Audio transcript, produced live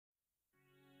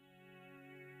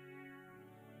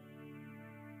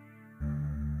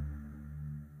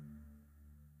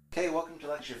Okay, welcome to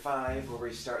Lecture 5, where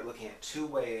we start looking at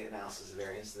two-way analysis of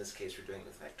variance. In this case, we're doing it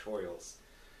with factorials.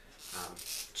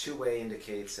 Two-way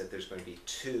indicates that there's going to be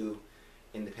two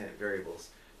independent variables.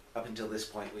 Up until this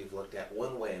point, we've looked at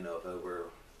one-way ANOVA, where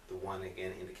the one,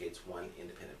 again, indicates one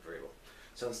independent variable.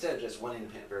 So instead of just one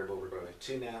independent variable, we're going with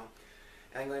two now.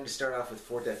 And I'm going to start off with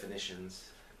four definitions,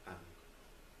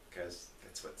 because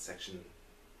that's what section,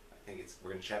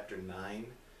 we're in Chapter 9. I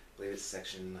believe it's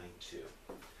section 9.2.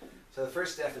 So the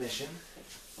first definition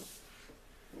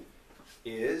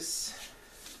is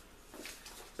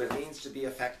what it means to be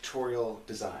a factorial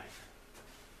design.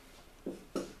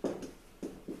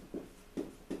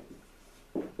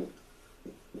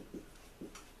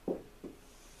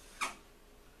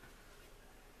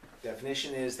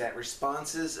 Definition is that there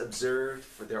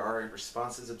are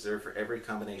responses observed for every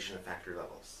combination of factor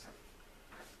levels.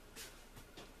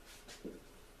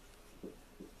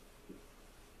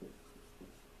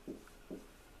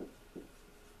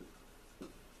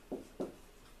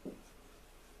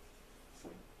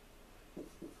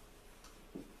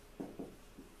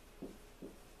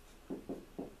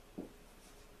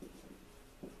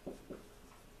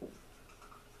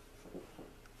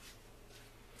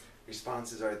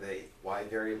 Responses are the y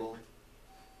variable.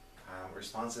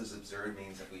 Responses observed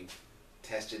means that we've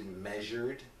tested and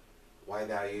measured y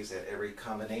values at every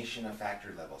combination of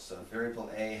factor levels. So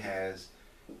variable A has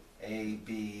A,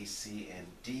 B, C, and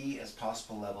D as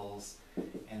possible levels,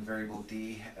 and variable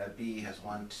B has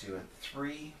 1, 2, and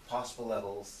 3 possible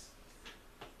levels.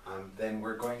 Then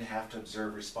we're going to have to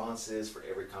observe responses for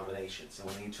every combination. So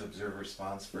we need to observe a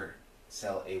response for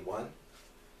cell A1,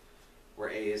 where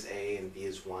A is A and B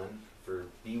is 1, for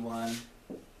B1,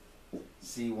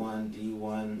 C1,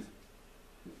 D1,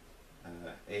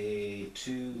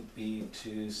 A2,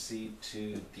 B2,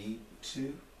 C2,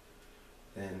 D2,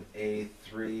 then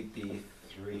A3,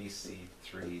 B3,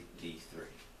 C3, D3.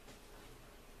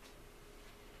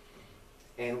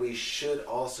 And we should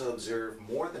also observe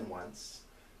more than once.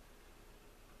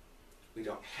 We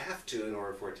don't have to in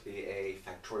order for it to be a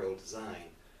factorial design,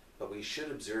 but we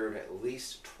should observe at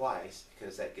least twice,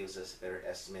 because that gives us a better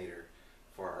estimator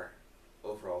for our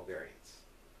overall variance.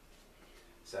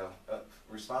 So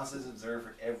responses observed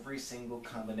for every single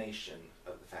combination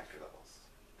of the factor levels.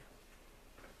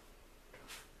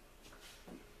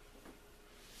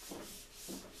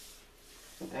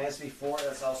 As before,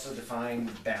 let's also define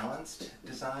balanced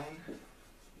design.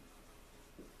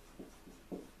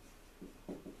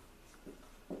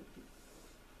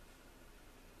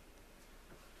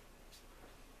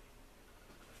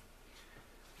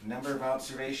 Number of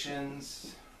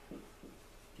observations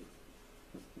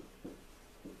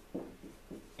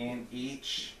in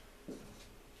each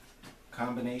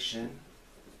combination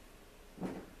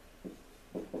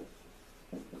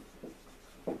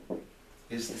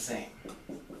is the same.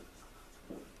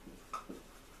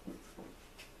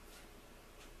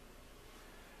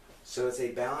 So it's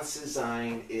a balanced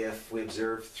design if we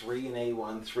observe 3 in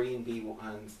A1, 3 in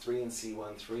B1, 3 in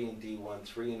C1, 3 in D1,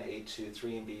 3 in A2,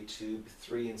 3 in B2,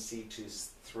 3 in C2,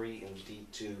 3 in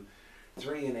D2,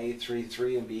 3 in A3,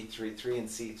 3 in B3, 3 in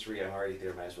C3. I'm already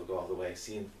there, might as well go all the way.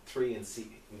 3 in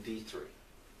D3.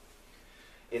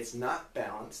 It's not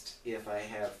balanced if I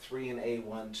have 3 in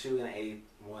A1, 2 in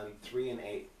A1, 3 in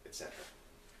A, etc.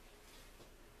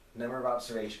 Number of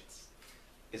observations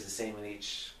is the same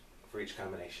for each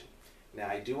combination. Now,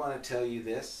 I do want to tell you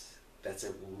this, that's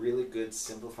a really good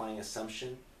simplifying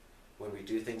assumption. When we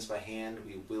do things by hand,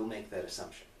 we will make that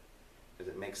assumption,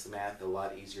 because it makes the math a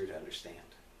lot easier to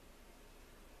understand.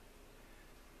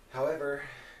 However,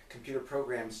 computer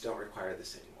programs don't require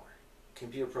this anymore.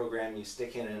 Computer program, you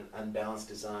stick in an unbalanced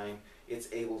design, it's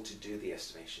able to do the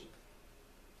estimation.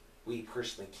 We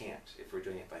personally can't if we're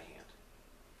doing it by hand.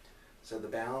 So the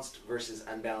balanced versus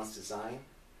unbalanced design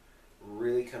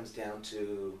really comes down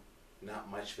to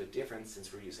not much of a difference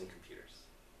since we're using computers.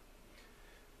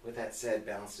 With that said,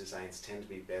 balanced designs tend to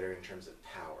be better in terms of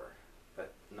power,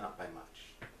 but not by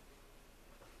much.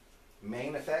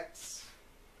 Main effects.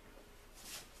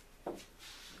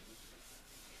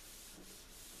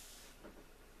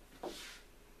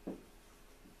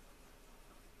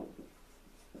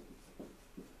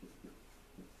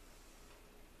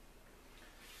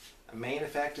 A main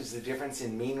effect is the difference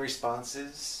in mean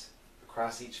responses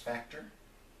across each factor.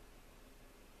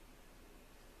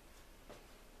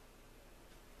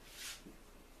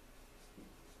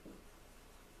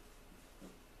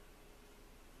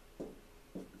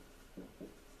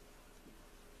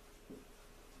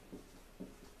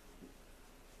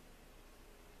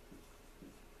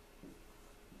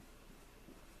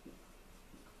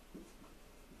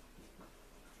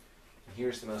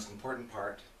 Here's the most important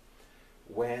part.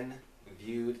 when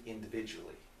viewed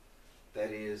individually.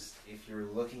 That is, if you're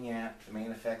looking at the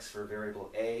main effects for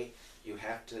variable A, you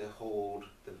have to hold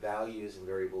the values in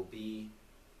variable B,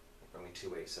 only two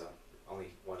ways, so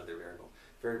only one other variable.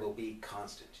 Variable B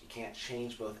constant. You can't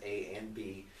change both A and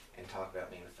B and talk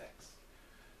about main effects.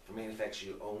 For main effects,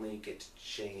 you only get to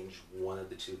change one of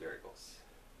the two variables.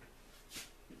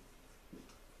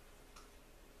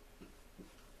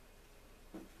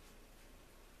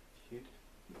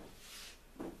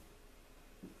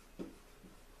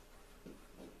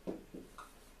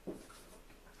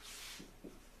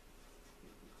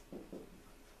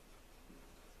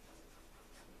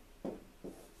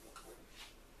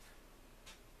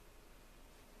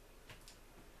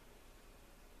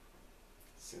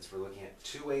 Since we're looking at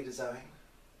two-way design,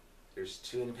 there's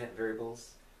two independent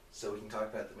variables, so we can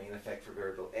talk about the main effect for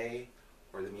variable A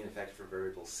or the mean effect for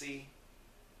variable C.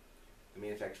 The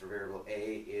mean effect for variable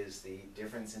A is the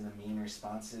difference in the mean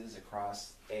responses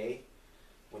across A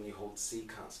when you hold C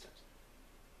constant.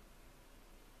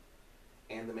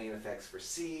 And the main effects for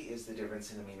C is the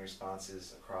difference in the mean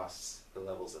responses across the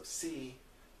levels of C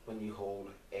when you hold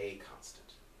A constant.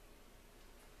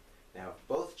 Now, if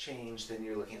both change, then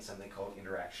you're looking at something called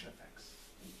interaction effects.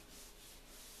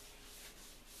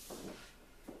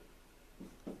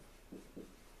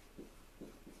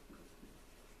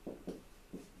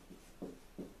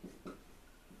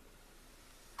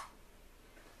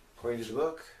 According to the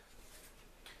book,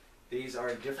 these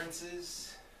are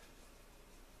differences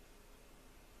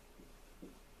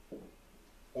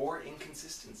or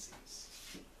inconsistencies.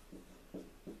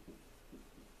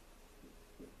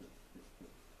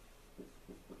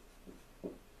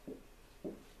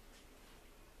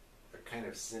 Kind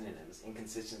of synonyms.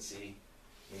 Inconsistency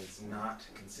means not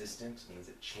consistent, means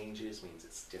it changes, means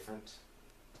it's different.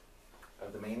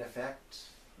 Of the main effect,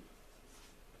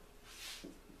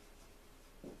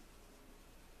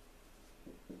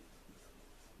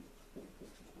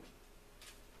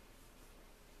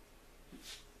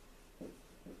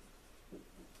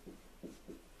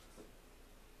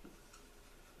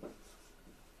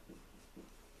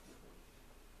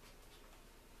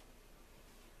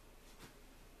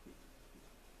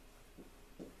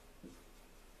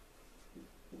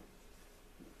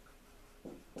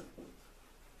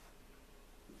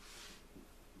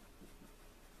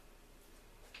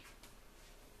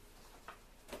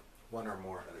 one or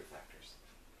more other factors.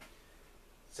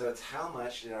 So it's how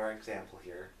much, in our example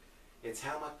here, it's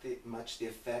how much the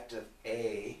effect of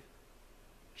A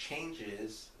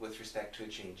changes with respect to a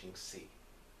changing C.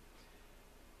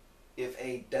 If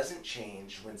A doesn't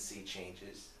change when C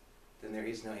changes, then there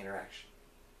is no interaction.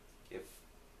 If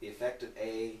the effect of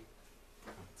A,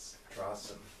 let's draw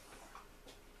some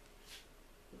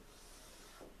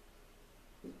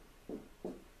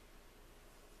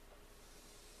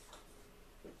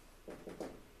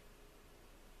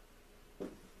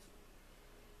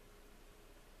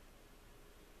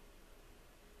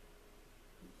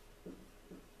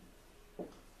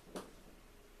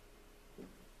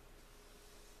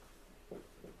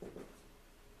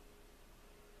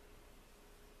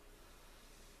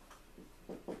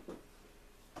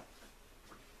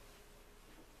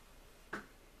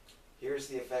here's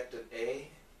the effect of A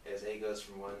as A goes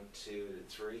from 1, 2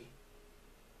 to 3.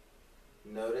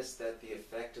 Notice that the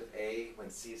effect of A when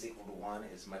C is equal to 1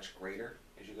 is much greater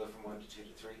as you go from 1 to 2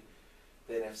 to 3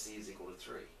 than if C is equal to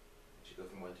 3 as you go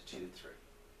from 1 to 2 to 3.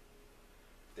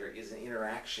 There is an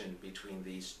interaction between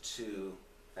these two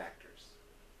factors,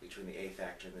 between the A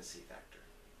factor and the C factor.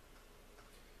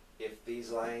 If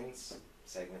these lines,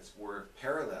 segments, were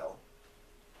parallel,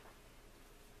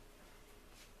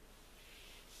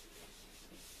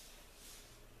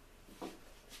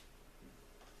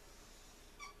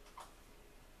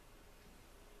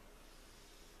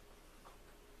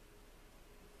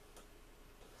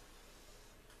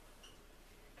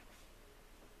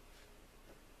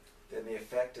 then the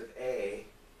effect of A,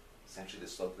 essentially the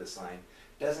slope of this line,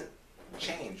 doesn't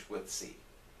change with C.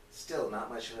 Still not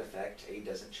much of an effect. A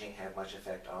doesn't have much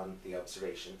effect on the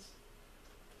observations,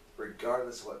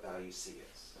 regardless of what value C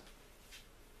is.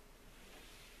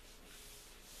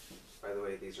 By the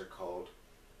way, these are called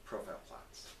profile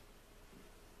plots.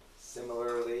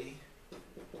 Similarly,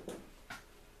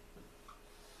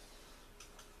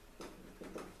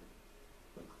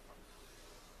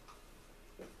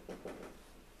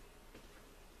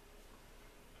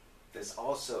 this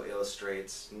also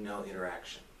illustrates no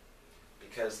interaction,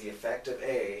 because the effect of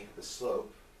A, the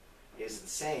slope, is the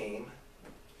same,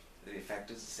 the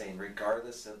effect is the same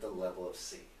regardless of the level of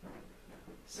C.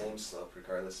 Same slope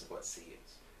regardless of what C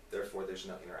is. Therefore, there's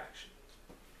no interaction.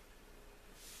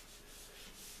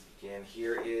 Again,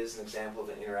 here is an example of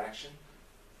an interaction.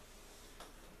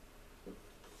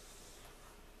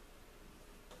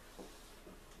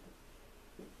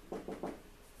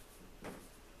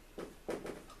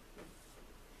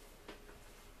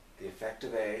 The effect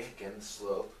of A, again the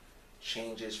slope,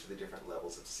 changes for the different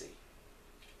levels of C.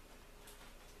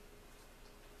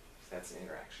 That's an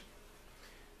interaction.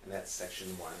 And that's section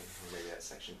 1, or maybe that's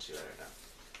section 2, I don't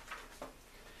know.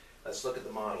 Let's look at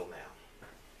the model now.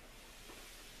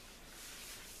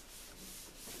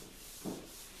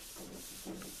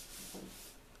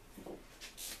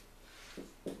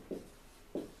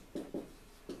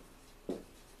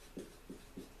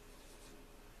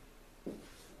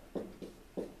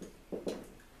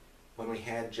 When we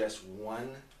had just one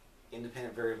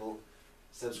independent variable,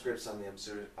 subscripts on the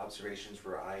observations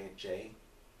were I and j.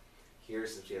 Here,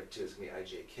 since we have two, it's going to be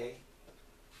ijk.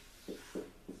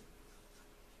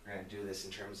 We're going to do this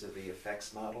in terms of the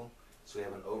effects model. So we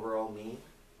have an overall mean.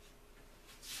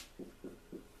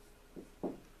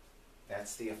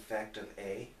 That's the effect of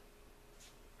A.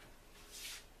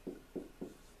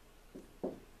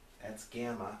 That's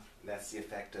gamma. That's the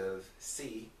effect of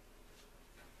C.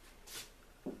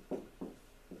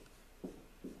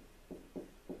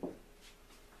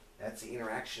 That's the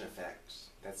interaction effect.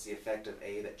 That's the effect of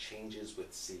A that changes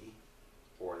with C,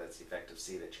 or that's the effect of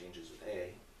C that changes with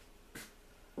A.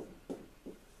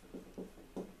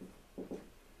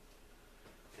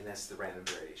 And that's the random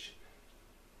variation.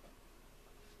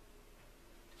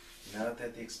 Note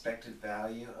that the expected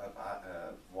value of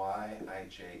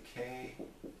yijk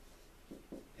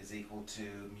is equal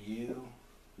to mu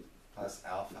plus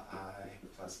alpha I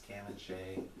plus gamma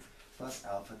j plus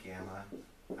alpha gamma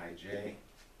ij.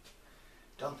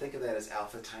 Don't think of that as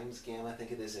alpha times gamma.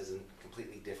 Think of this as a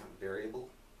completely different variable.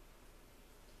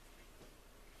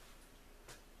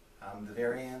 The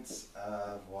variance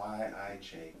of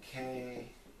yijk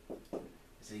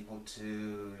is equal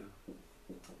to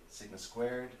sigma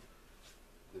squared,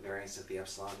 the variance of the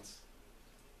epsilons.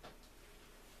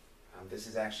 This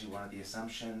is actually one of the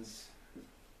assumptions.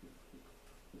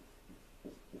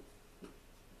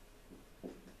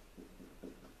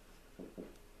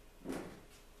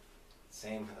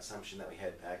 Same assumption that we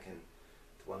had back in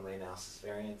the one-way analysis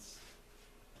variance.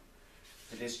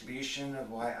 The distribution of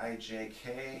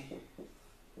yijk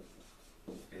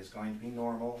is going to be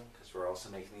normal, because we're also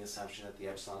making the assumption that the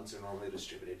epsilons are normally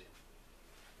distributed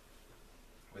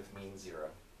with mean 0.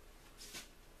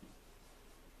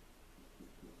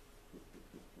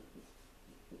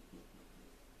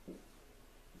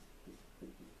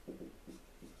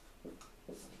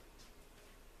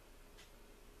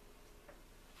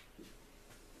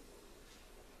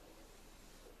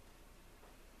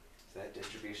 So that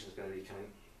distribution is going to be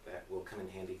that will come in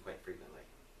handy quite frequently.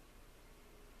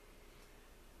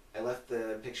 I left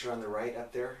the picture on the right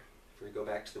up there. If we go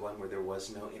back to the one where there was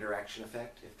no interaction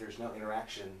effect, if there's no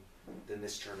interaction, then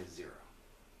this term is 0.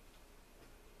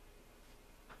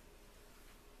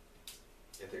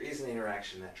 If there is an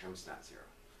interaction, that term's not 0.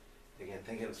 Again,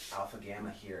 think of alpha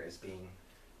gamma here as being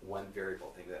one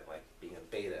variable. Think of that like being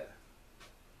a beta.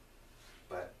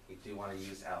 But we do want to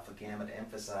use alpha gamma to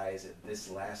emphasize that this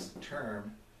last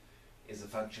term is a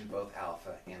function of both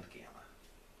alpha and gamma.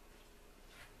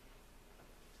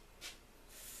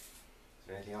 Is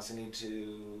there anything else I need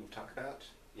to talk about?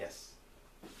 Yes.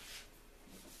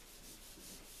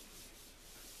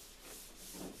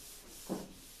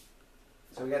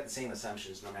 So we got the same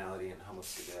assumptions, normality and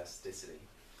homoscedasticity.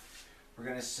 We're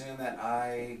going to assume that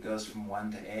I goes from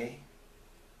 1 to A,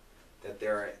 that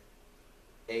there are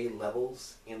A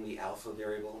levels in the alpha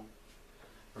variable.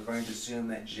 We're going to assume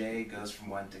that J goes from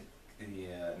 1 to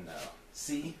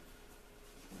C.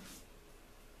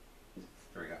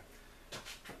 There we go.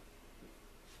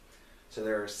 So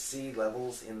there are C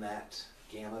levels in that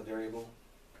gamma variable.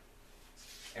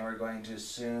 And we're going to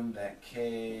assume that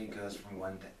K goes from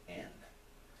 1 to N.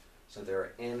 So there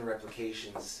are N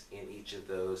replications in each of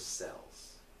those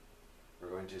cells. We're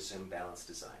going to assume balanced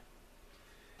design.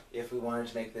 If we wanted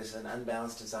to make this an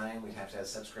unbalanced design, we'd have to have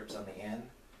subscripts on the N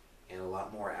and a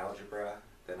lot more algebra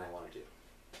than I want to do,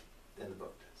 than the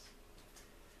book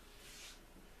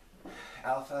does.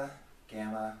 Alpha,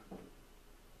 gamma,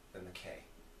 then the K.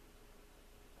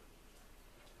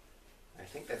 I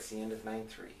think that's the end of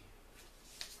 9.3.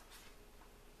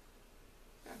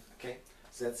 Okay,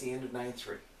 so that's the end of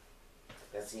 9.3.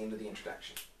 That's the end of the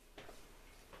introduction.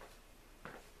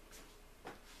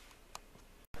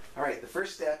 All right, the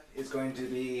first step is going to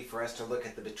be for us to look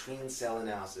at the between cell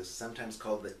analysis, sometimes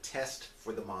called the test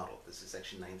for the model. This is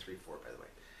section 934, by the way.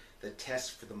 The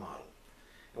test for the model.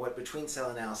 And what between cell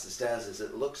analysis does is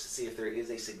it looks to see if there is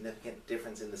a significant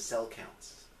difference in the cell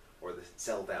counts, or the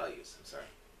cell values, I'm sorry.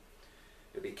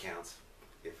 It would be counts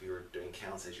if you were doing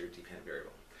counts as your dependent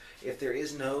variable. If there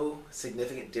is no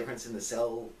significant difference in the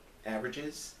cell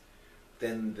averages,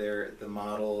 then the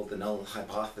model, the null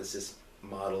hypothesis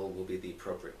model, will be the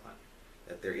appropriate one,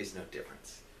 that there is no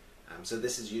difference. So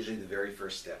this is usually the very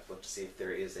first step, look to see if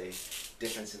there is a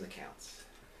difference in the counts.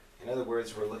 In other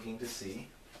words, we're looking to see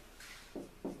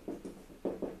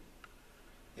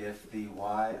if the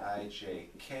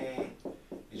yijk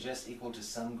is just equal to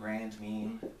some grand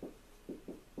mean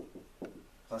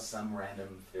plus some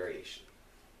random variation.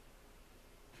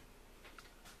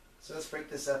 So let's break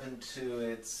this up into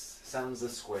its sums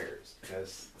of squares,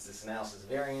 because this analysis of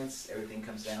variance, everything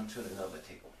comes down to the ANOVA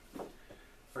table.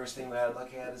 First thing we gotta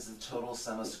look at is the total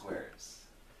sum of squares.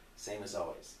 Same as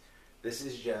always. This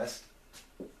is just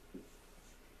that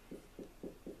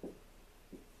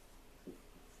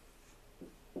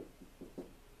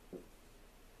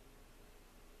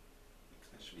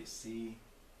should be C.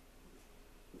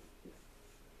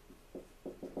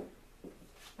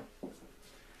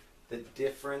 The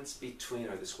difference between,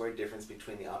 or the squared difference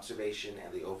between the observation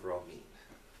and the overall mean.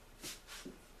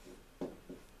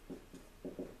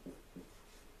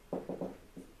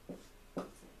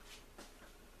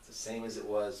 It's the same as it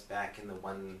was back in the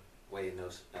one-way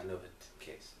ANOVA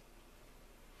case.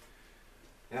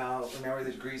 Now, remember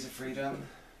the degrees of freedom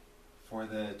for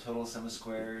the total sum of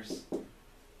squares.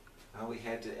 We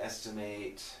had to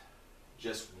estimate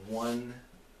just one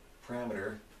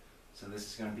parameter. So this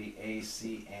is going to be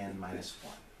ACN minus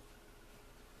 1.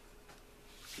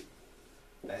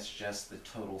 That's just the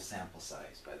total sample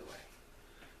size, by the way.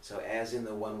 So as in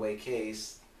the one-way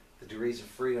case, the degrees of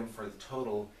freedom for the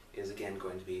total is again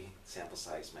going to be sample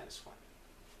size minus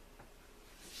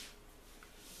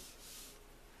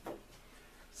 1.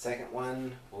 Second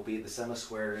one will be the sum of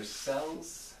squares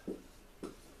cells.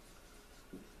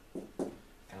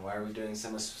 And why are we doing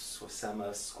sum of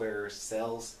squares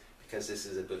cells? Because this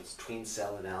is a between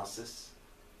cell analysis.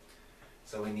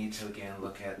 So we need to again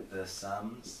look at the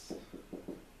sums.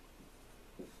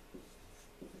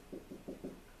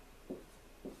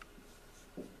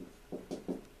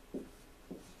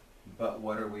 But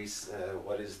what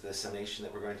is the summation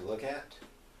that we're going to look at?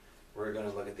 We're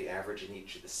going to look at the average in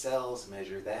each of the cells,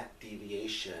 measure that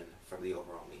deviation from the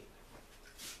overall mean.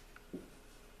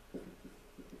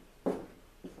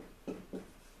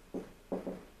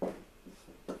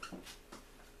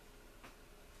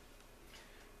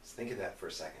 Think of that for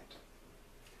a second.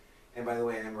 And by the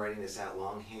way, I'm writing this out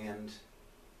longhand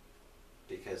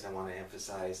because I want to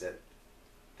emphasize that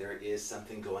there is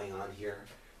something going on here.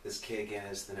 This K again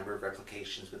is the number of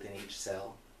replications within each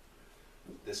cell.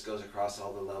 This goes across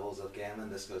all the levels of gamma,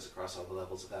 and this goes across all the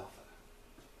levels of alpha.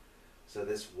 So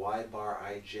this y bar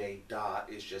ij dot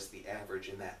is just the average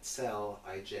in that cell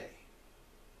ij.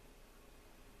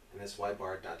 And this y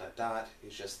bar dot dot dot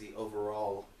is just the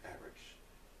overall average.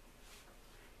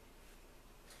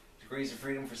 Degrees of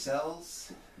freedom for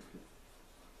cells.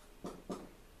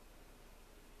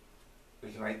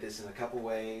 We can write this in a couple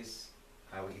ways.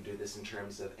 We can do this in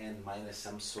terms of n minus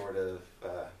some sort of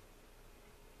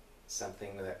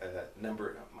something,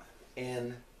 number,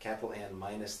 n, capital N,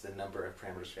 minus the number of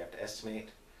parameters we have to estimate.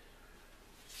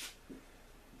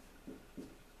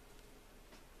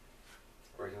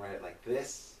 Or we can write it like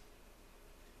this.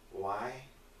 Why?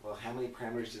 Well, how many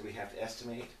parameters did we have to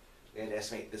estimate? We had to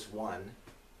estimate this one,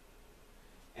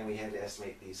 and we had to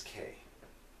estimate these k.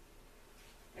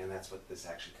 And that's what this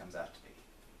actually comes out to be.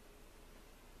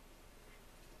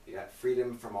 You got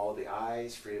freedom from all the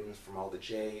i's, freedom from all the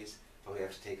j's, but we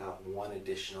have to take off one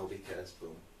additional because,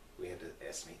 boom, we had to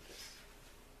estimate this.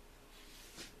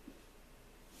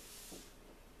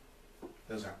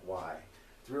 Those aren't why.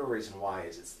 The real reason why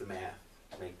is it's the math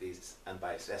to make these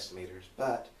unbiased estimators,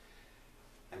 but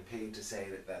I'm paid to say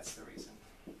that that's the reason.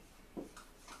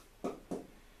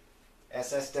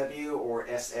 SSW or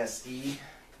SSE, the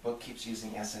book keeps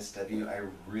using SSW. I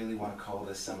really want to call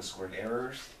this sum of squared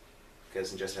errors,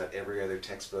 because in just about every other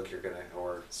textbook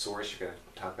or source you're going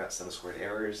to talk about sum of squared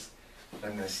errors. But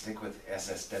I'm going to stick with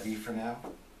SSW for now.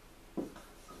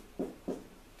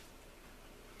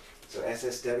 So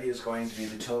SSW is going to be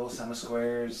the total sum of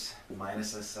squares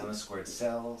minus the sum of squared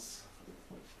cells.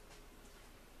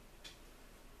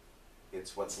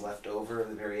 It's what's left over of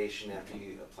the variation after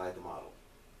you apply the model.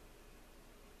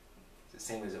 It's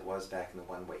the same as it was back in the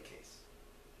one-way case.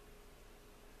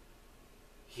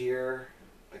 Here,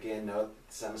 again, note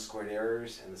the sum of squared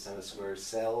errors and the sum of squared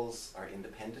cells are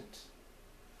independent.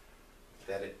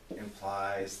 That it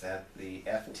implies that the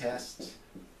F-test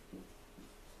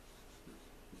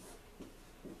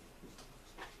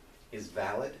is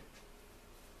valid.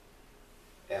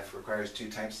 F requires 2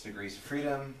 types degrees of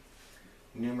freedom.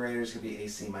 Numerator is going to be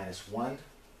AC minus 1.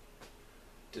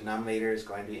 Denominator is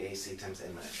going to be AC times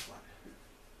n minus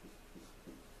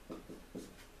 1.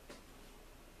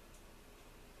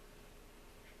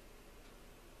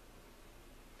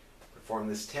 Perform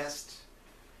this test.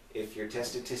 If your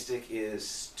test statistic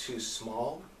is too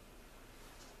small,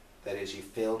 that is, you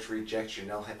fail to reject your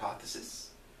null hypothesis,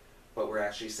 what we're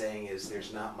actually saying is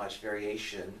there's not much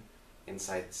variation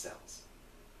inside the cells.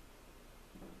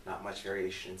 Not much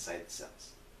variation inside the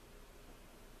cells.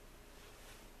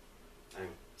 I'm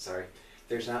sorry.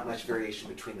 There's not much variation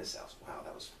between the cells. Wow,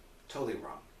 that was totally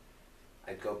wrong.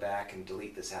 I'd go back and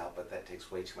delete this out, but that takes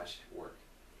way too much work.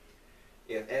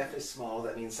 If F is small,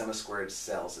 that means sum of squared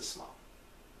cells is small,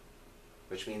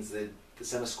 which means that the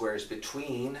sum of squares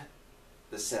between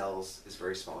the cells is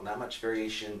very small. Not much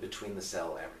variation between the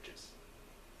cell averages.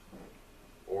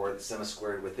 Or the sum of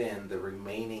squared within, the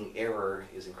remaining error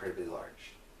is incredibly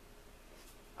large.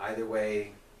 Either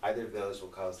way, either of those will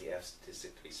cause the F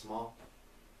statistic to be small.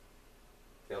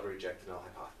 Fail to reject the null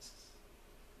hypothesis.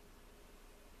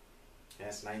 And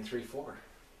that's 934.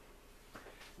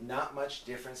 Not much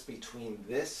difference between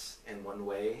this and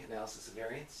one-way analysis of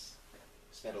variance.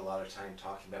 Spent a lot of time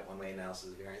talking about one-way analysis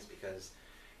of variance because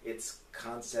its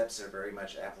concepts are very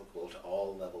much applicable to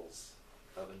all levels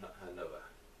of ANOVA.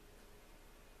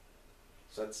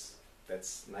 So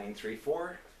that's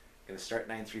 934. Going to start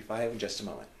 935 in just a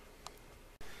moment.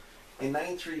 In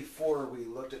 934, we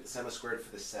looked at the sum of squared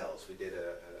for the cells. We did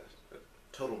a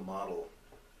total model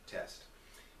test.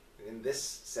 In this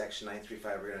section,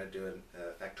 935, we're going to do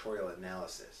a factorial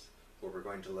analysis, where we're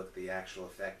going to look at the actual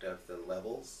effect of the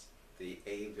levels, the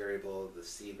A variable, the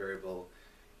C variable,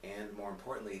 and more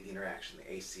importantly, the interaction,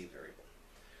 the AC variable.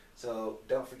 So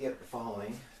don't forget the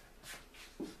following.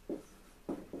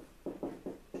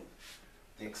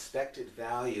 The expected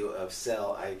value of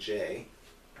cell ij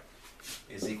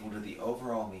is equal to the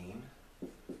overall mean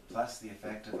plus the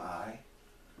effect of I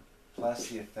plus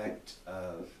the effect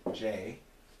of j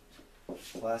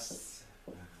plus,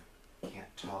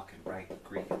 can't talk and write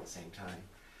Greek at the same time,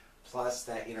 plus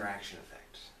that interaction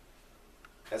effect.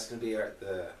 That's going to be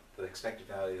the expected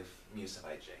value of mu sub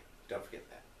ij. Don't forget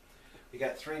that. We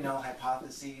got 3 null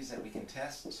hypotheses that we can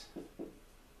test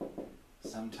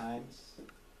sometimes.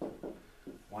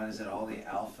 One is that all the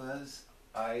alphas,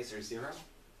 i's are 0,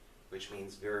 which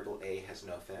means variable A has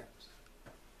no effect.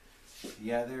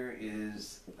 The other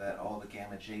is that all the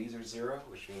gamma j's are 0,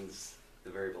 which means the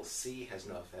variable C has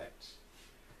no effect.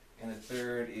 And the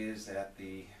third is that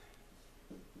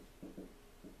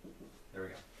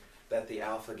that the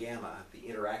alpha gamma, the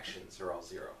interactions are all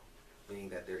 0, meaning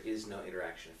that there is no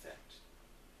interaction effect.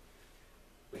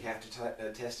 We have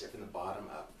to test it from the bottom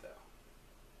up, though.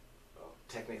 Well,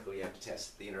 technically, we have to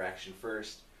test the interaction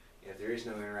first. If there is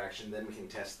no interaction, then we can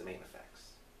test the main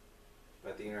effects.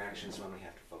 But the interaction is one we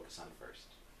have to focus on first.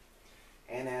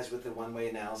 And as with the one-way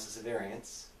analysis of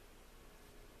variance,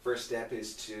 first step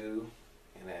is to,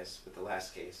 and as with the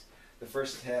last case, the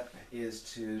first step is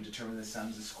to determine the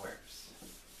sums of squares.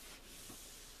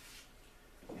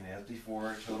 And as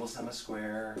before, total sum of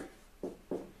square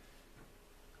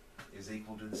is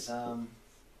equal to the sum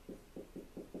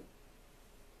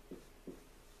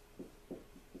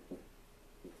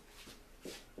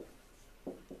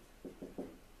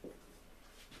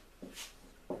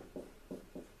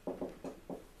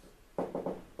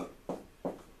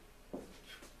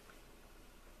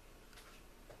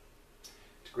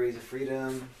degrees of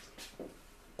freedom.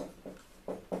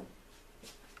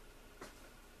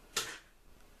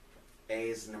 A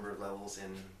is the number of levels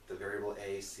in the variable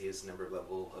A, C is the number of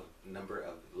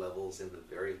levels in the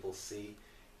variable C,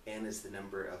 N is the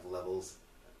number of levels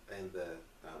in the,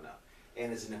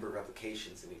 N is the number of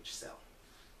replications in each cell.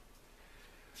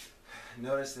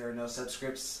 Notice there are no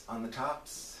subscripts on the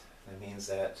tops. That means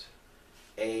that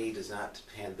A does not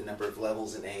depend, the number of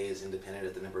levels in A is independent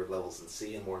of the number of levels in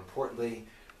C, and more importantly,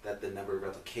 that the number of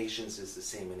replications is the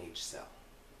same in each cell.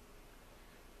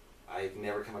 I've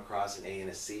never come across an A and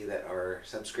a C that are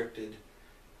subscripted.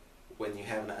 When you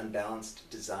have an unbalanced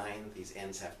design, these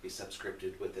N's have to be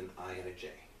subscripted with an I and a J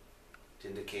to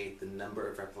indicate the number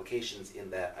of replications in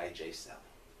that IJ cell.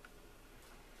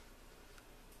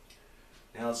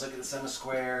 Now let's look at the sum of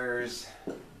squares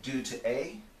due to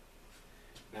A.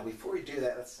 Now before we do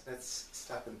that, let's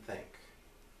stop and think.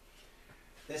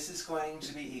 This is going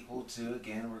to be equal to,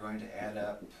 again, we're going to add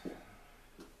up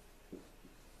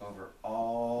over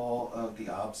all of the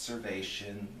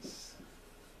observations.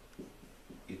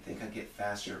 You'd think I'd get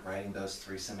faster at writing those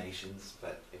 3 summations,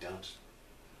 but I don't.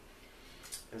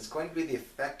 And it's going to be the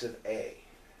effect of A.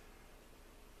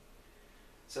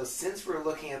 So since we're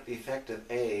looking at the effect of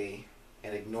A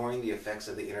and ignoring the effects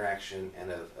of the interaction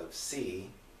and of C,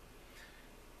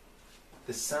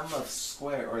 the sum of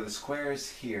the squares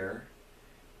here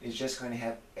is just going to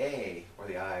have A, or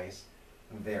the i's,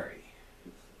 vary.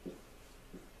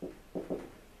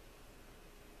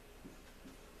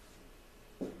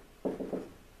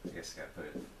 I guess I got to put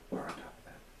it bar on top of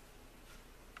that.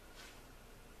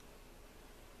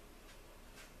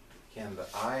 Again, the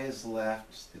I is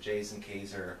left, the J's and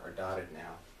K's are dotted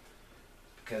now.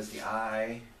 Because the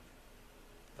I,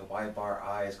 the Y bar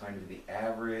I is going to be the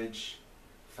average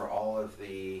for all of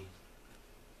the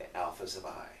alphas of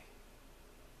I.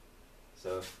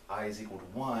 So if I is equal to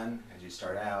 1, as you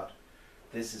start out,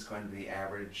 this is going to be the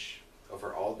average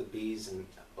over all the B's and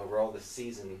over all the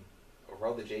C's and over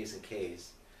all the J's and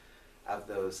K's of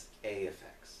those A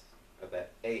effects, of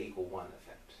that A equal 1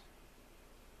 effect.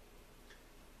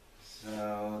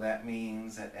 So that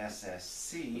means that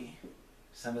SSC,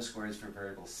 sum of squares for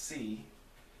variable C,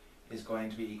 is going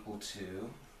to be equal to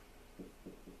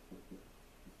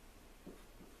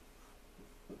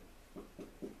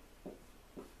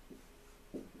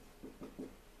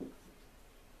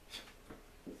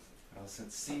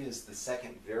since C is the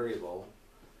second variable,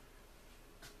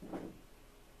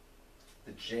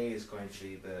 the J is going to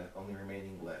be the only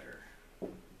remaining letter.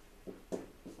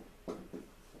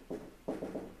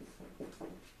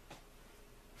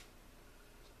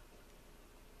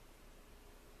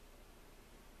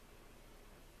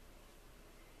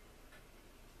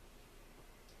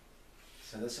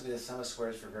 So this will be the sum of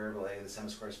squares for variable A, the sum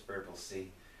of squares for variable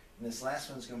C. And this last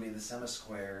one is going to be the sum of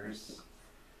squares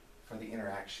for the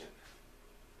interaction.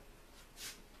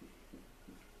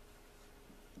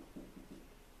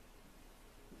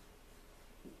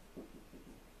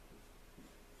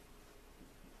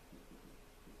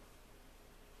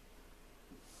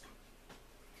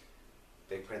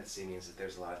 Big parenthesis means that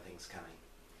there's a lot of things coming.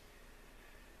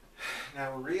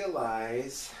 Now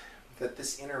realize that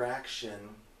this interaction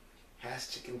has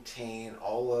to contain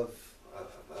all of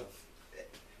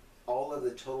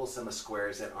the total sum of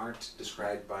squares that aren't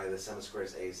described by the sum of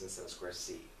squares A's and sum of squares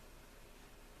C.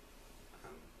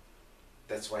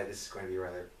 That's why this is going to be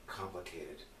rather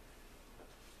complicated.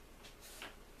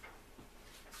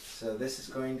 So this is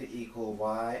going to equal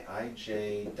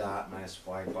yij dot minus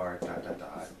y bar dot dot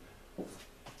dot,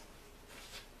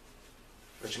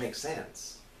 which makes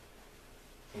sense.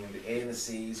 And the A and the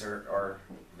C's are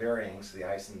varying, so the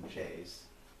I's and the J's.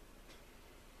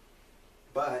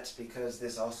 But because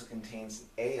this also contains an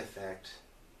A effect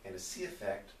and a C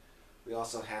effect, we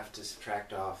also have to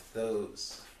subtract off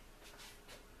those.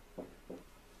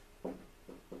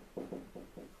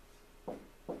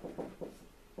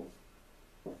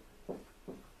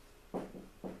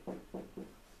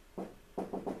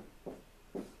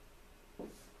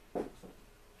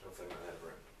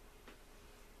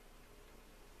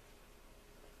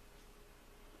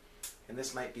 And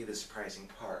this might be the surprising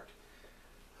part.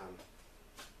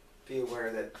 Be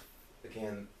aware that,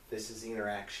 again, this is the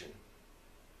interaction.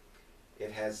 It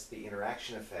has the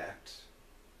interaction effect,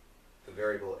 the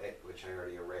variable A, which I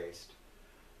already erased.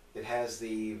 It has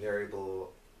the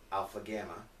variable alpha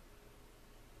gamma.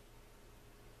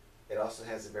 It also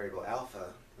has the variable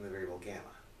alpha and the variable gamma.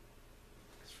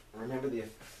 Remember, the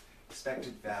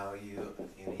expected value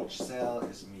in each cell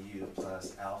is mu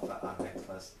plus alpha I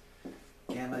plus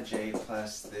gamma j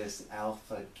plus this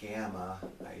alpha gamma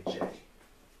ij.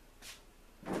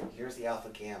 Here's the alpha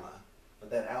gamma, but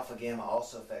that alpha gamma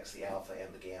also affects the alpha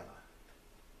and the gamma.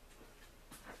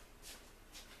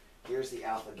 Here's the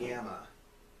alpha gamma,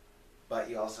 but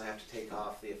you also have to take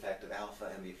off the effect of alpha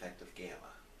and the effect of gamma.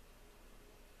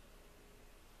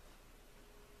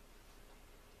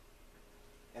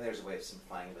 And there's a way of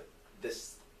simplifying, but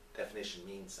this definition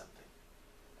means something.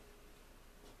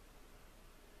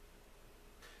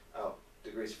 Oh,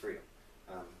 degrees of freedom.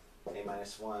 A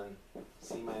minus 1,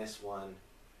 C minus 1,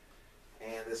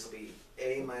 and this will be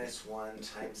A minus 1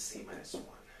 times C minus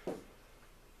 1.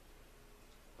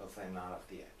 Hopefully I'm not off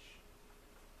the edge.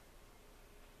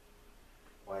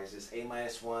 Why is this A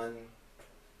minus 1?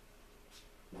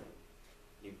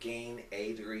 You gain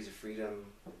A degrees of freedom,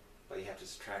 but you have to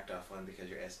subtract off 1 because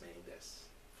you're estimating this.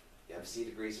 You have C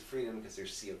degrees of freedom because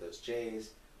there's C of those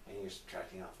J's, and you're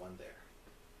subtracting off 1 there.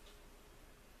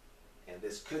 And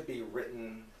this could be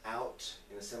written out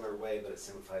in a similar way, but it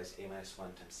simplifies A minus 1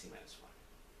 times C minus 1.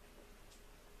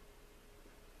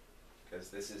 Because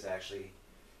this is actually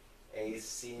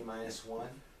AC minus 1,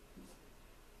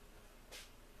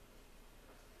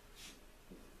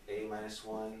 A minus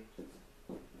 1,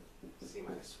 C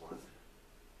minus 1.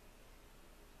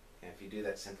 And if you do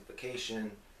that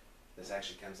simplification, this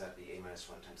actually comes out to be a minus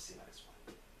 1 times c minus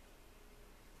 1.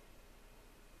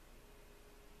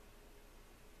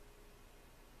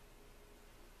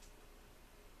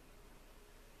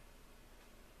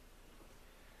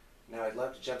 Now I'd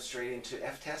love to jump straight into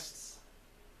f-tests,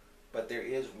 but there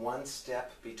is one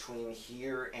step between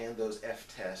here and those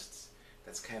f-tests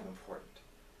that's kind of important.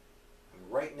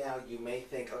 Right now you may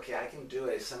think, okay, I can do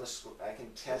I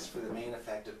can test for the main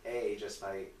effect of A just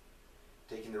by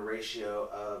taking the ratio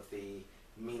of the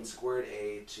mean squared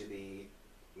A to the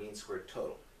mean squared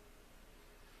total.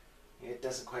 It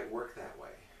doesn't quite work that way,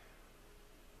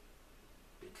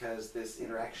 because this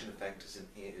interaction effect is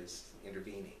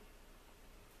intervening.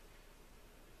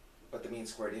 But the mean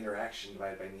squared interaction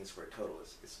divided by mean squared total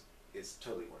is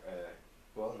totally,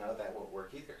 well, no, that won't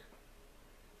work either.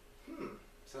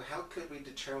 So how could we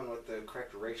determine what the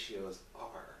correct ratios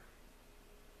are?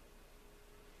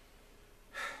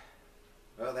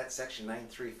 Well, that's section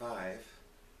 935.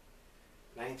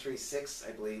 936,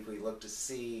 I believe, we look to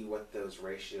see what those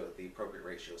the appropriate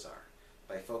ratios are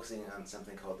by focusing on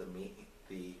something called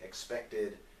the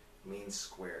expected mean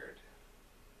squared.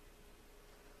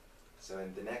 So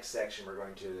in the next section, we're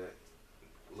going to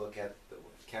look at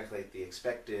calculate the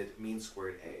expected mean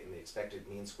squared A and the expected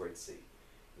mean squared C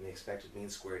and the expected mean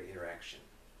squared interaction.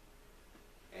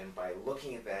 And by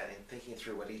looking at that and thinking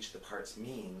through what each of the parts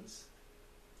means,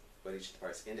 what each of the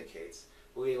parts indicates,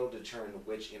 we'll be able to determine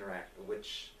which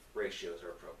ratios are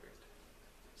appropriate.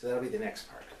 So that'll be the next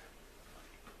part.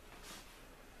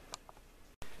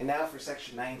 And now for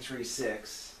section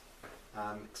 936,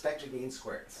 expected mean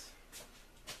squareds.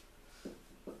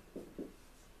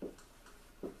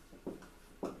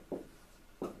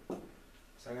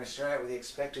 So I'm going to start out with the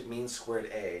expected mean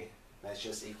squared A. That's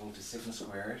just equal to sigma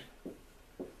squared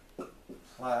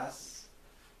plus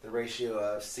the ratio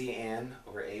of Cn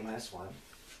over A minus 1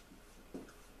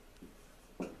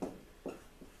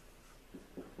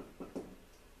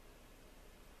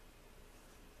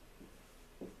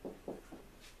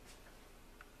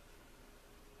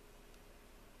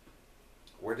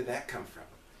 Where did that come from?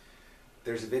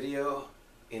 There's a video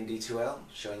in D2L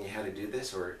showing you how to do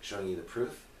this, or showing you the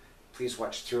proof. Please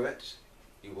watch through it.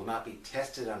 You will not be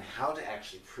tested on how to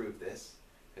actually prove this,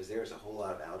 because there's a whole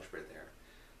lot of algebra there.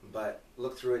 But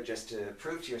look through it just to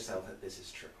prove to yourself that this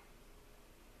is true.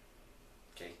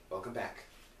 Okay, welcome back.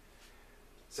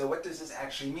 So what does this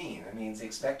actually mean? It means the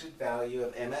expected value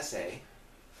of MSA,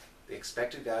 the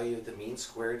expected value of the mean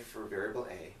squared for variable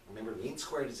A. Remember, mean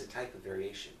squared is a type of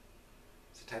variation.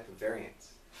 It's a type of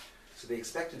variance. So the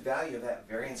expected value of that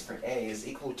variance for A is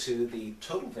equal to the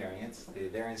total variance, the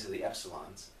variance of the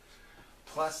epsilons,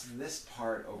 plus this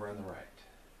part over on the right.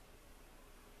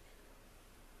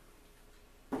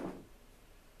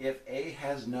 If A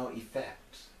has no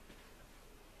effect,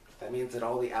 that means that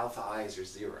all the alpha i's are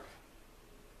 0.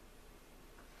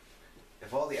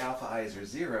 If all the alpha i's are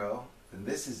 0, then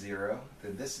this is 0,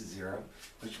 then this is 0,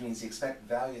 which means the expected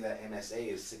value of that MSA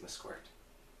is sigma squared.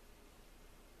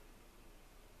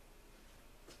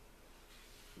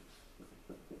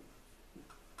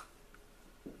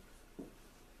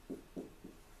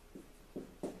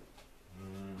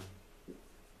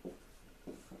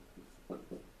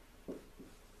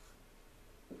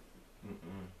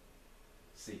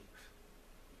 C.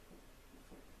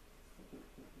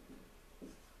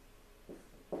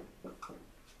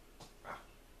 Wow.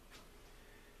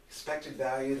 Expected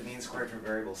value, the mean squared for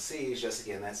variable C, is just,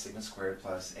 again, that's sigma squared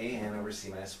plus AN over C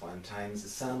minus 1 times the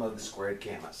sum of the squared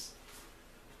gammas.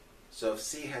 So if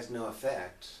C has no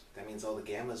effect, that means all the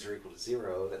gammas are equal to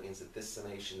 0. That means that this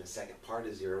summation, the second part,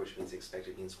 is 0, which means the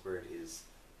expected mean squared is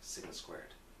sigma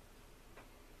squared.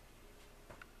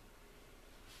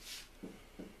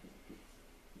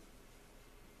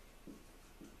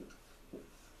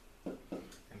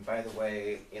 By the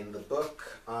way, in the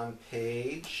book on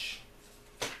page,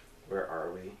 where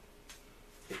are we?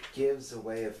 It gives a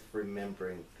way of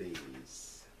remembering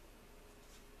these.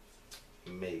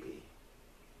 Maybe.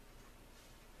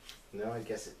 No, I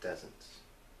guess it doesn't.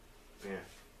 Yeah.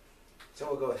 So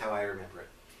we'll go with how I remember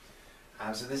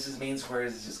it. So this is mean squared.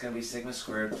 It's just going to be sigma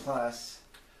squared plus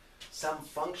some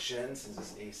function, since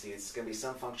it's AC, it's going to be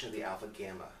some function of the alpha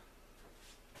gamma.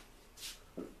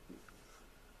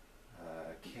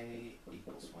 K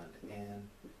equals 1 to n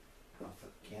alpha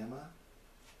gamma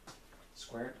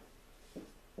squared.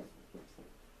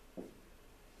 And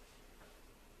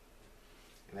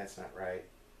that's not right.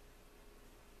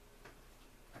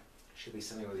 Should be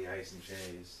something with the i's and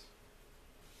j's.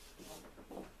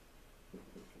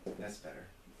 That's better.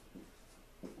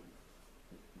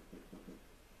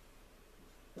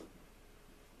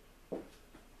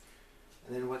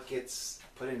 gets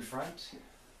put in front?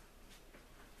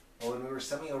 Well, when we were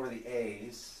summing over the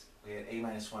a's, we had a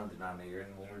minus 1 in the denominator,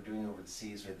 and when we were doing over the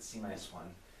c's, we had the c minus 1.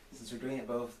 Since we're doing it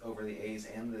both over the a's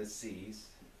and the c's,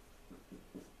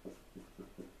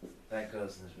 that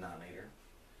goes in the denominator.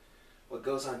 What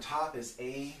goes on top is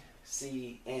a,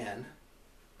 c, n,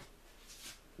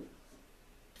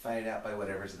 divided out by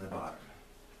whatever's in the bottom.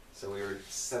 So we were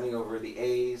summing over the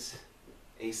a's,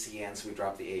 a, c, n, so we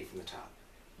dropped the a from the top.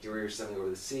 Here we were summing over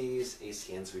the c's, a,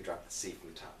 c, n, so we dropped the c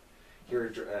from the top.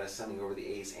 Here we're summing over the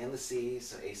a's and the c's,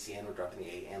 so a, c, n, we're dropping the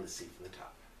a and the c from the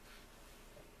top.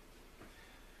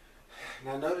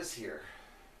 Now notice here,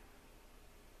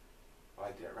 oh,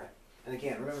 I did it right. And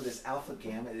again, remember this alpha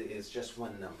gamma is just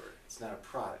one number. It's not a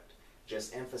product.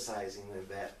 Just emphasizing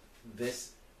that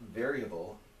this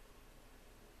variable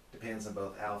depends on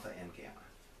both alpha and gamma.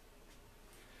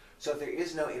 So if there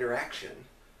is no interaction,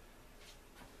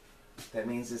 that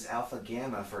means this alpha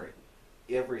gamma for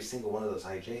every single one of those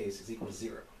ij's is equal to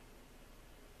 0.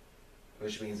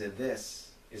 Which means that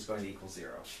this is going to equal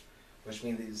 0. Which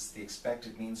means the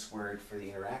expected mean squared for the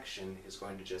interaction is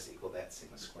going to just equal that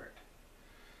sigma squared.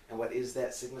 And what is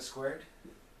that sigma squared?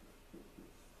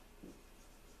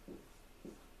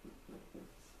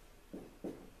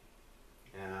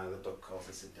 The book calls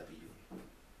this a W.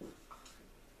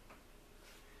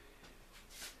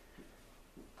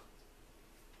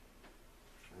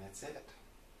 And that's it.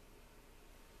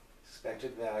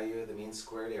 Expected value of the mean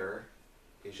squared error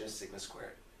is just sigma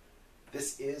squared.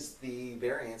 This is the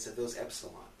variance of those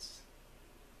epsilons.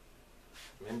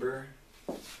 Remember?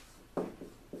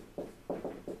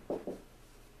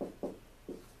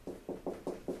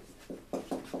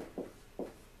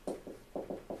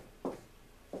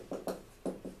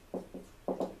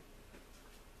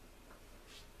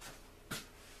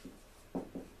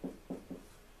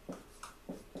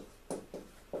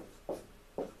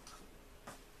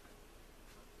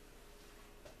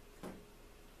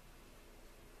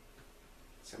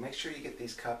 So make sure you get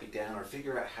these copied down or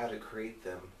figure out how to create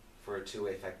them for a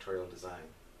two-way factorial design.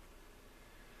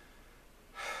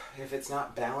 If it's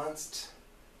not balanced,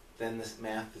 then this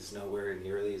math is nowhere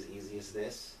nearly as easy as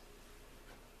this.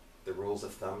 The rules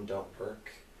of thumb don't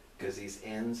work because these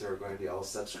n's are going to be all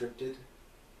subscripted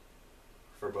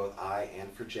for both I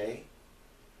and for j,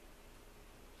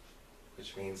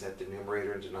 which means that the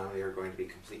numerator and denominator are going to be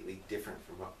completely different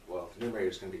from what, well, the numerator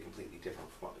is going to be completely different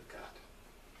from what we've got.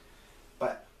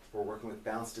 But we're working with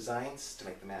balanced designs to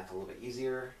make the math a little bit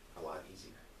easier, a lot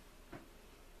easier.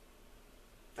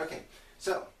 Okay,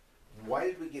 so why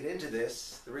did we get into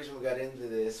this? The reason we got into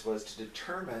this was to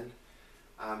determine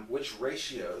which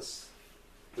ratios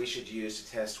we should use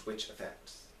to test which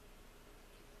effects.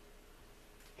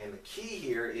 And the key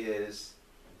here is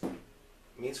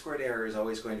mean squared error is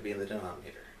always going to be in the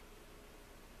denominator.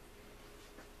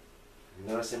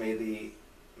 Notice I made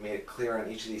it clear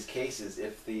on each of these cases,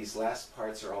 if these last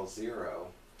parts are all 0,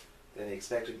 then the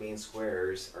expected mean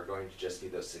squares are going to just be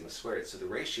those sigma squared. So the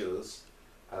ratios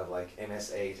of like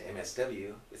MSA to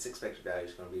MSW, its expected value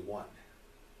is going to be 1.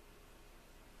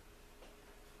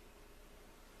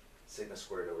 Sigma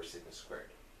squared over sigma squared.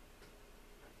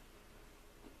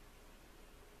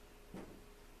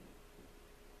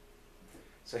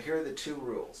 So here are the two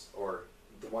rules, or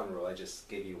the one rule. I just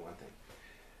gave you one thing.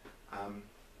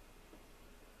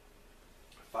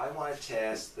 If I want to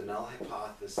test the null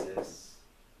hypothesis,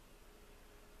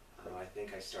 I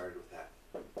think I started with that.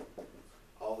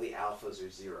 All the alphas are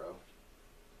 0.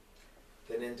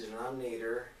 Then in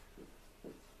denominator,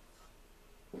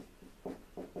 we're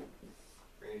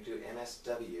going to do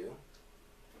MSW.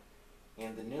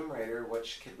 And the numerator,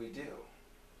 which could we do?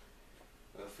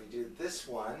 Well, if we do this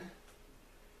one,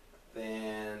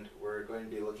 then we're going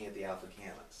to be looking at the alpha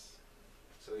gammas.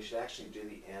 So we should actually do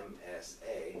the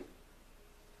MSA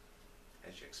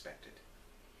as you expected.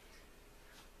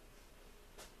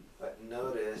 But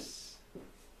notice,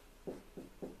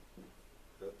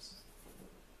 oops,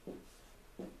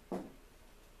 I'm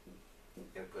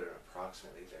going to put it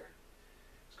approximately there.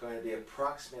 It's going to be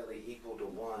approximately equal to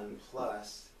 1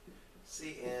 plus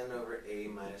Cn over A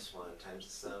minus 1 times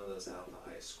the sum of those alpha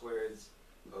I squareds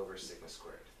over sigma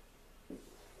squared.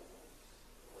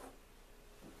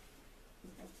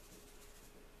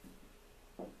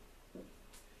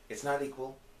 It's not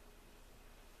equal,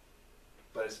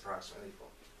 but it's approximately equal.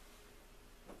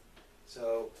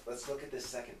 So let's look at this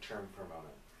second term for a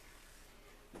moment.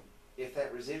 If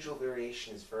that residual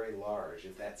variation is very large,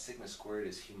 if that sigma squared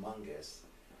is humongous,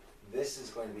 this is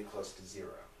going to be close to 0.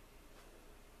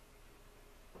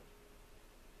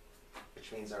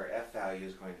 Which means our f value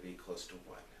is going to be close to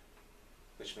 1,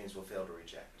 which means we'll fail to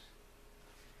reject.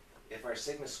 if our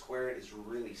sigma squared is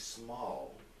really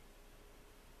small,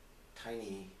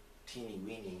 tiny, teeny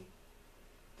weeny,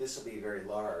 this will be very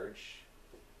large,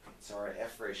 so our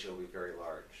F ratio will be very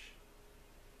large,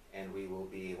 and we will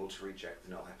be able to reject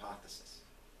the null hypothesis.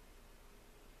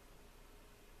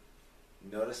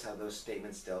 Notice how those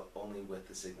statements dealt only with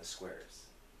the sigma squares.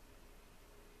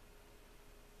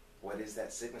 What is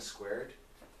that sigma squared?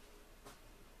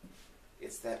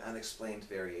 It's that unexplained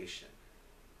variation.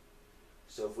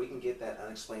 So if we can get that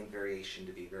unexplained variation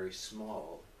to be very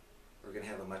small, we're going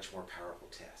to have a much more powerful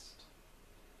test.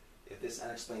 If this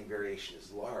unexplained variation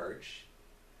is large,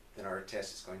 then our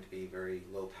test is going to be very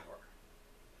low power.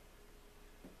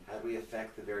 How do we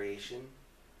affect the variation?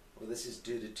 Well, this is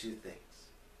due to two things.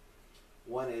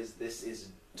 One is this is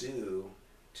due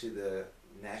to the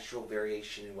natural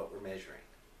variation in what we're measuring.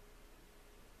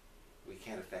 We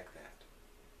can't affect that.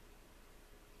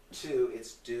 Two,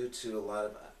 it's due to a lot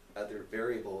of other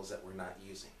variables that we're not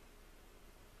using.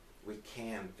 We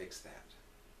can fix that.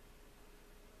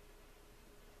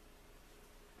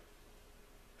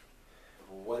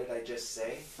 What did I just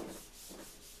say?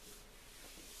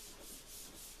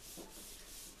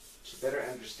 To better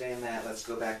understand that, let's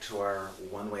go back to our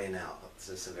one-way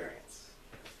analysis of variance.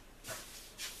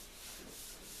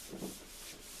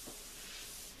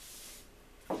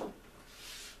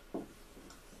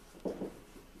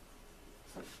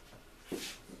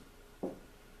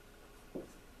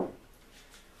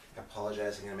 I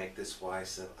apologize, I'm going to make this y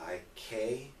sub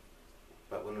ik,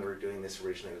 but when we were doing this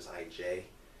originally it was ij.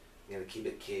 I'm going to keep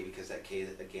it k because that k,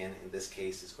 again, in this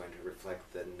case, is going to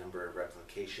reflect the number of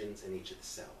replications in each of the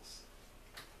cells,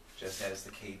 just as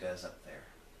the k does up there.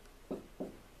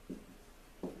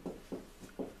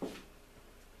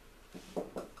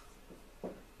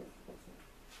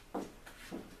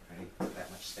 Ready? That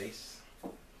much space.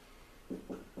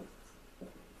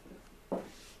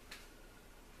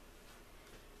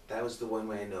 That was the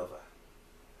one-way ANOVA.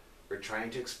 We're trying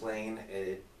to explain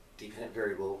a dependent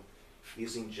variable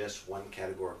using just one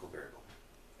categorical variable,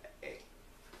 A.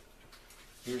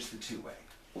 Here's the two-way.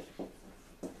 I'll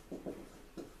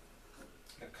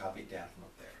copy it down from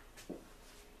up there.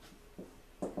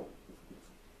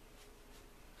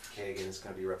 Okay, again, it's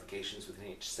going to be replications within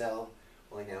each cell.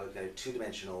 Only now we've got a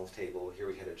two-dimensional table. Here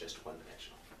we had a just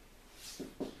one-dimensional.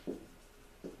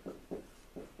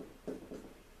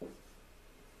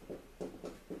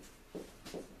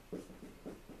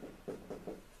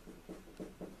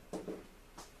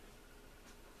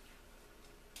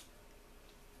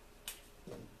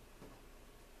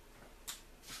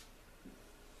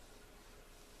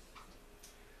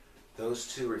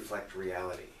 Those two reflect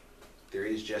reality. There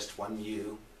is just one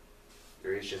mu,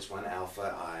 there is just one alpha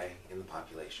I in the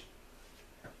population.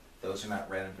 Those are not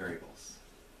random variables.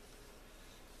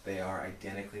 They are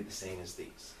identically the same as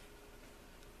these.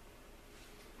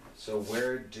 So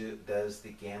where does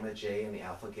the gamma j and the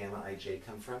alpha gamma ij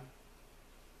come from?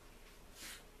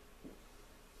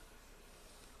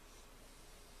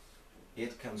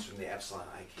 It comes from the epsilon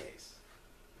ik's.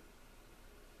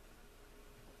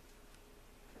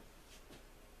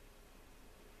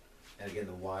 And again,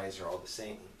 the y's are all the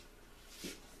same.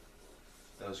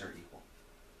 Those are equal.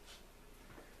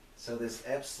 So this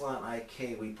epsilon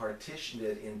ik, we partitioned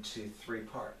it into three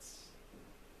parts.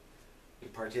 We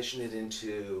partitioned it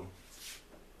into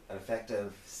an effect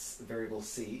of variable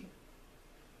c,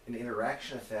 an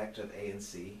interaction effect of a and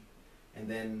c, and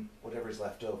then whatever's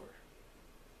left over.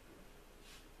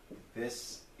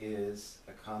 This is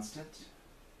a constant.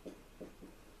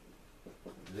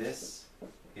 This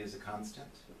is a constant.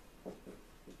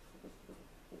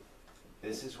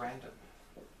 This is random,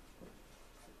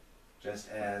 just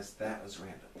as that was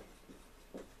random.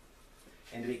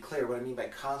 And to be clear, what I mean by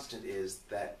constant is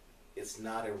that it's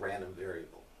not a random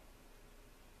variable.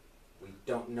 We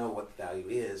don't know what the value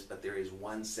is, but there is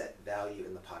one set value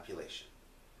in the population.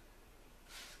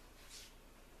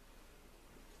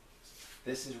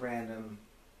 This is random,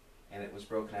 and it was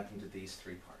broken up into these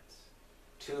three parts,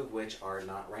 two of which are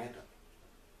not random.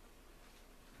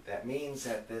 That means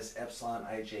that this epsilon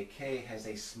ijk has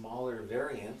a smaller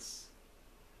variance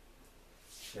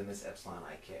than this epsilon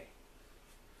ik.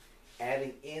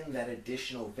 Adding in that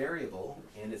additional variable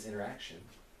and its interaction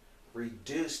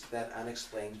reduced that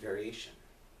unexplained variation.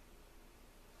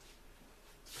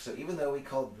 So even though we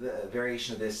called the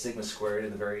variation of this sigma squared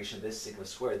and the variation of this sigma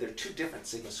squared, they're two different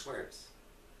sigma squareds.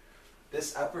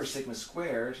 This upper sigma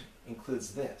squared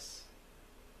includes this.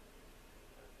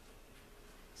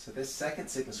 So this second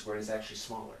sigma squared is actually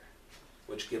smaller,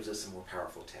 which gives us a more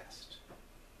powerful test.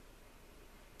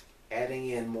 Adding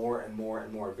in more and more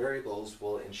and more variables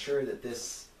will ensure that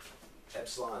this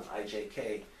epsilon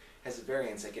ijk has a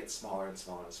variance that gets smaller and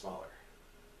smaller and smaller.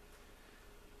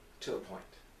 To a point.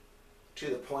 To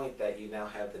the point that you now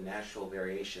have the natural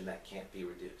variation that can't be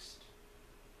reduced.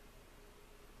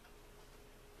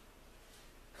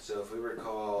 So if we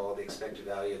recall the expected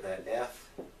value of that f,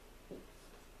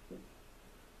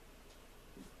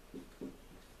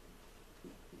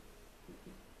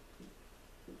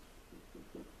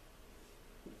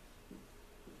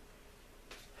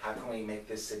 how can we make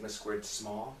this sigma squared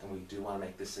small? And we do want to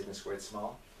make this sigma squared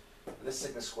small. This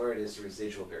sigma squared is the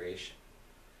residual variation.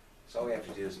 So all we have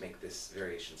to do is make this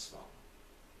variation small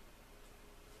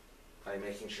by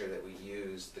making sure that we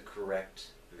use the correct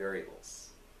variables.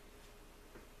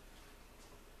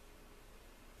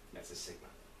 That's a sigma.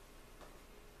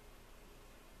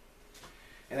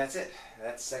 And that's it.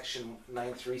 That's section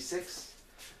 936.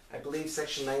 I believe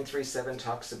section 937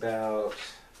 talks about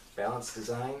balanced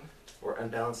design or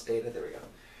unbalanced data. There we go.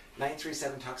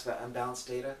 937 talks about unbalanced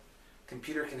data.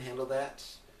 Computer can handle that.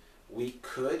 We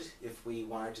could, if we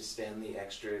wanted to spend the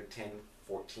extra 10,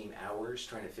 14 hours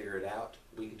trying to figure it out,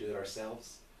 we could do it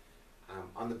ourselves.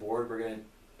 On the board, we're going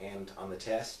to, and on the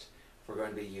test, we're going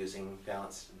to be using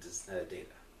balanced data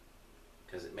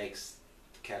because it makes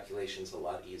the calculations a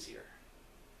lot easier.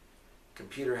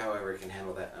 Computer, however, can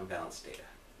handle that unbalanced data.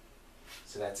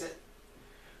 So that's it.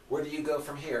 Where do you go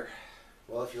from here?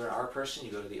 Well, if you're an R person,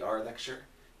 you go to the R lecture.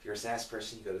 If you're a SAS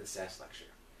person, you go to the SAS lecture.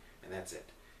 And that's it.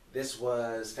 This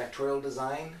was Factorial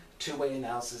Design, two-way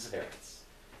analysis of variance.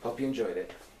 Hope you enjoyed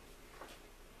it.